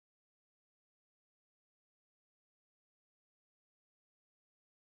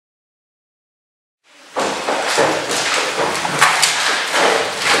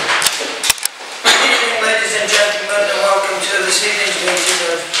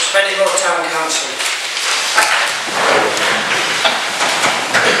Spennymoor Town Council.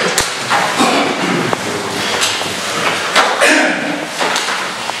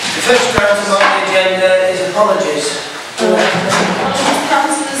 The first item on the agenda is apologies.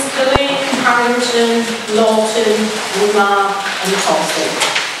 Councillors Killeen, Harrington, Lawton, Woolmar and Thompson.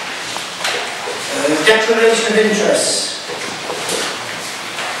 Declaration of interests.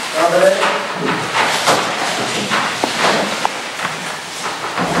 Are there any?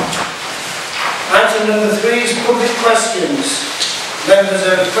 Item number 3 is public questions. Members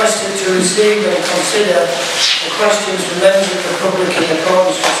are requested to receive and consider the questions from members of the public in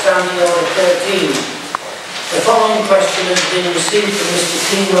accordance with Standing Order 13. The following question has been received from Mr.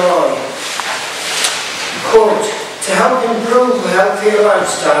 T. Roy. Quote, to help improve a healthier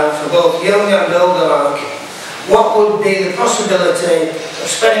lifestyle for both young and old alike, what would be the possibility of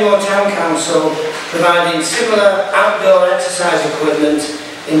Spennymoor Town Council providing similar outdoor exercise equipment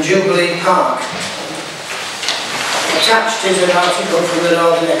in Jubilee Park? Attached is an article from the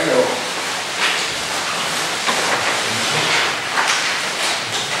Northern Echo.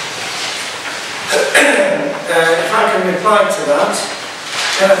 If I can reply to that,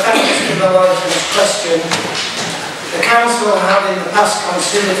 thank Mr. Malloy for this question. The Council have in the past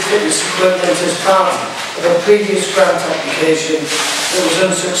considered fitness equipment as part of a previous grant application that was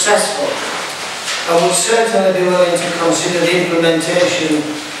unsuccessful, and would certainly be willing to consider the implementation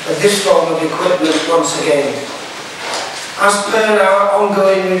of this form of equipment once again. As per our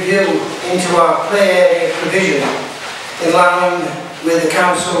ongoing review into our play area provision, in line with the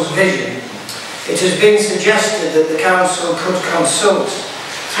Council's vision, it has been suggested that the Council could consult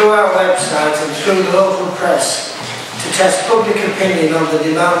through our website and through the local press to test public opinion on the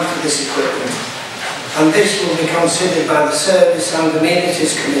demand for this equipment, and this will be considered by the Service and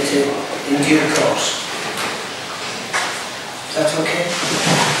Amenities Committee in due course. Is that okay?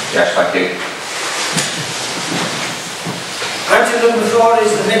 Yes, thank you. Item number 4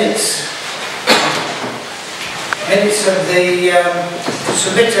 is the minutes. Minutes of the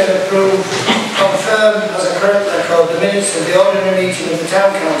submit and approve, confirm as a correct record the minutes of the ordinary meeting of the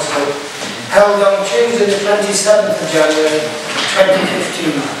Town Council held on Tuesday the 27th of January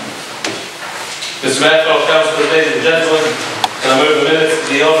 2015. Mr. Mayor, fellow councillors, ladies and gentlemen, I move the minutes of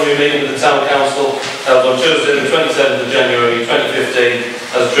the ordinary meeting of the Town Council held on Tuesday the 27th of January 2015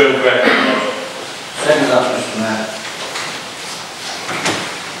 as true and correct. Second that, Mr. Mayor.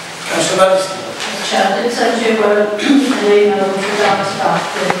 Councillor Madison. Chair, I did send you an email with regards to that,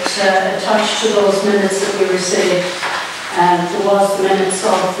 that attached to those minutes that we received, there was the minutes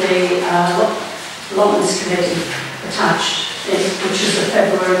of the Allotments Committee attached, which is the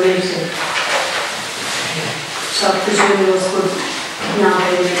February meeting. So I presume those would now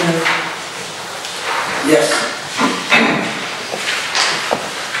be removed. Yes.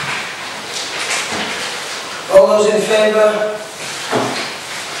 All those in favour?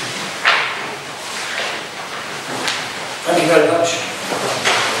 Thank you very much.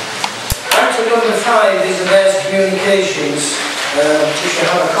 Item number 5 is the Mayor's communications, which you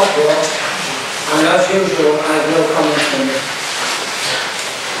have a copy of, and as usual I have no comment on it.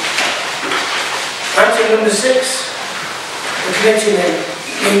 Item number 6, the committee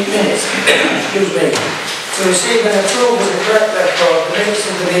minutes, excuse me, to receive and approve as a correct record the minutes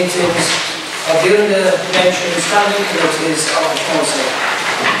of the meetings of the under-mentioned standing committees of the Council.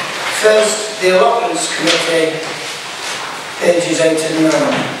 First, the Allotments Committee, pages 8 and 9.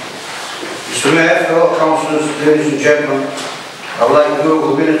 Mr. Mayor, fellow councillors, ladies and gentlemen, I would like to move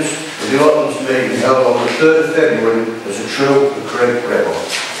the minutes of the Allotments meeting held on the 3rd of February as a true and correct record.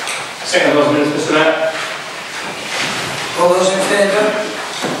 Second those minutes, Mr. Mayor. All those in favour?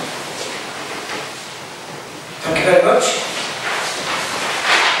 Thank you very much.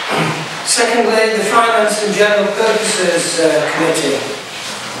 Secondly, the Finance and General Purposes Committee.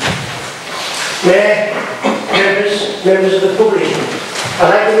 Mayor, members of the public, I'd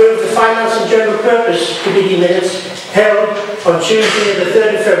like to move the Finance and General Purpose Committee minutes held on Tuesday the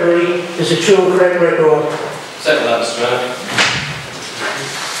 3rd of February as a true and correct record. Second that, Mr. Mayor.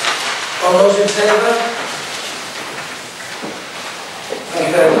 All those in favour? Thank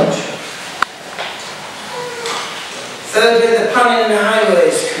you very much. Thirdly, the Planning and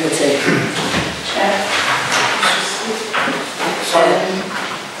Highways Committee. Chair.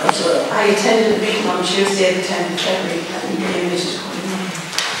 I attended the meeting on Tuesday the 10th of February and you omitted to come in.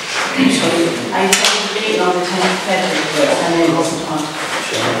 I attended the meeting on the 10th of February and then wasn't on.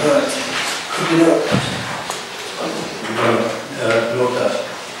 Right. Could you note that? Note that.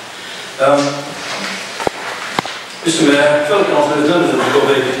 Mr. Mayor, fellow councillors, members of the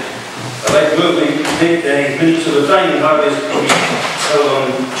public, I'd like to move the minutes of the Planning and Highways Committee held on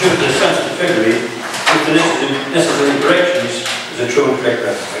Tuesday the 7th of February with the necessary corrections as a true and correct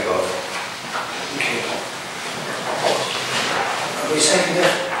record. Okay. Are we seconded?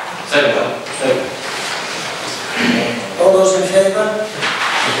 Second. All those in favour?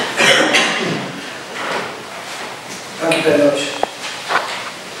 Thank you very much.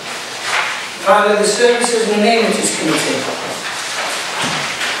 Finally, the Services and Amenities Committee.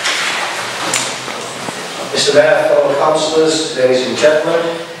 Mr Mayor, fellow councillors, ladies and gentlemen,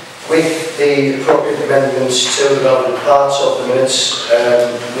 with the appropriate amendments to the relevant parts of the minutes,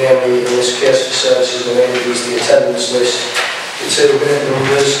 namely in this case for Services and Amenities, the attendance list, the 2 minute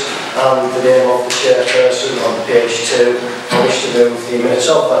numbers and the name of the chairperson on page 2, I wish to move the minutes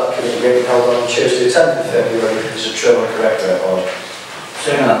of that committee meeting held on Tuesday 10th of February as a true and correct record.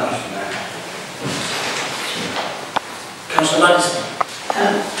 Second that, Mr Mayor. Councillor Madison.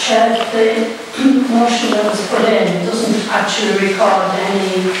 Chair, the motion that was put in doesn't actually record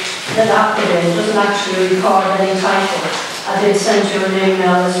any, doesn't actually record any title. I did send you an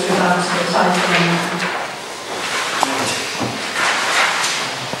email as regards to the title.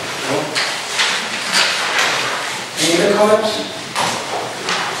 Any other comments?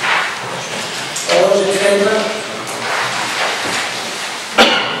 All those in favour?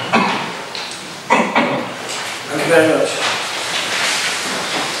 Thank you very much.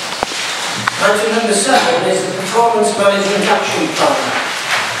 Item number 7 is the Performance Management Action Plan.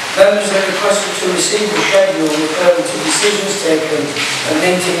 Members are requested to receive the schedule referring to decisions taken and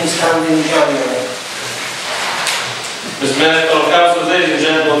meetings held in January. Mr Mayor, fellow councillors, ladies and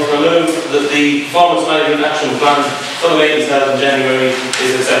gentlemen, I move that the Performance Management Action Plan for the meetings held in January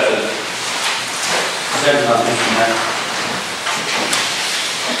is accepted. Second that, Mr Mayor.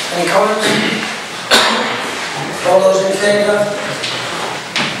 Any comments? All those in favour?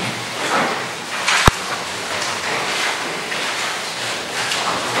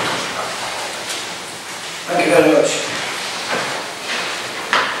 Thank you very much.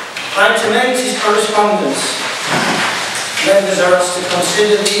 Item 8 is correspondence. Members are asked to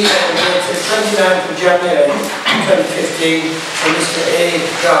consider the email dated 29th of January 2015 from Mr A.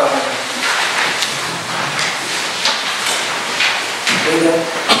 Gardner.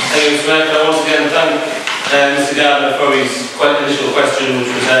 Thank you, Mr Mayor. I once again thank Mr Gardner for his quite initial question which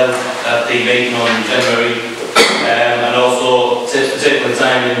was held at the meeting on January and also for taking the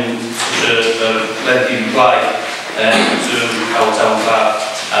time in such a lengthy reply to our town clerk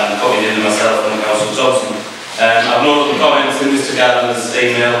and copied in myself and Councillor Thompson. I've noted the comments in Mr Gardner's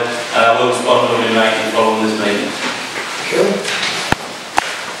email and I will respond to them in writing following this meeting. Thank you.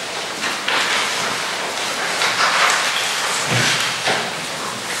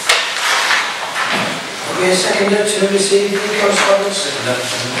 Have we a seconder to receive the correspondence?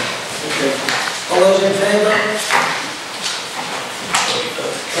 Okay. All those in favour?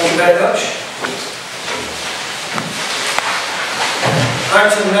 Thank you very much.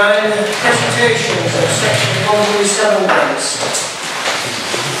 Item 9, presentations of section 137 grants.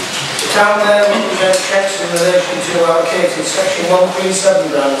 The town mayor will present checks in relation to allocated section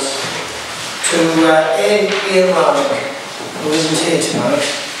 137 grants to A. Ian Lark, who isn't here tonight.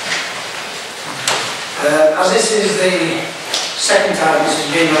 As this is the second time this has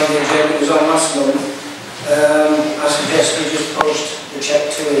been on the agenda, it was on last month, I suggest we just post the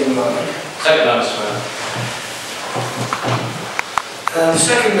cheque to Ian Lark. Second that, Mr Mayor.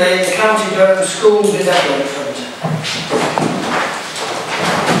 Secondly, the County Durham School Benevolent Fund.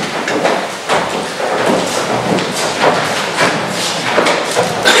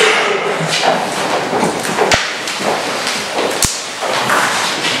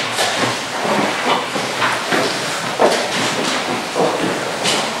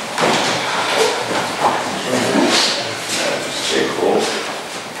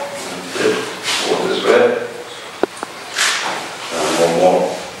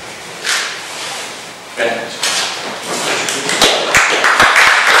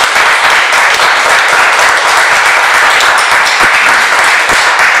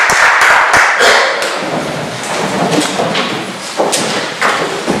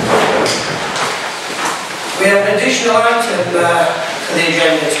 We have an additional item for the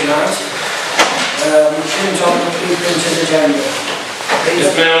agenda tonight, which isn't on the pre-printed agenda.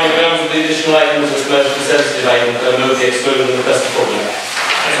 Mr Mayor, on the grounds of the additional items as commercially sensitive items, I move the exclusion of the press public.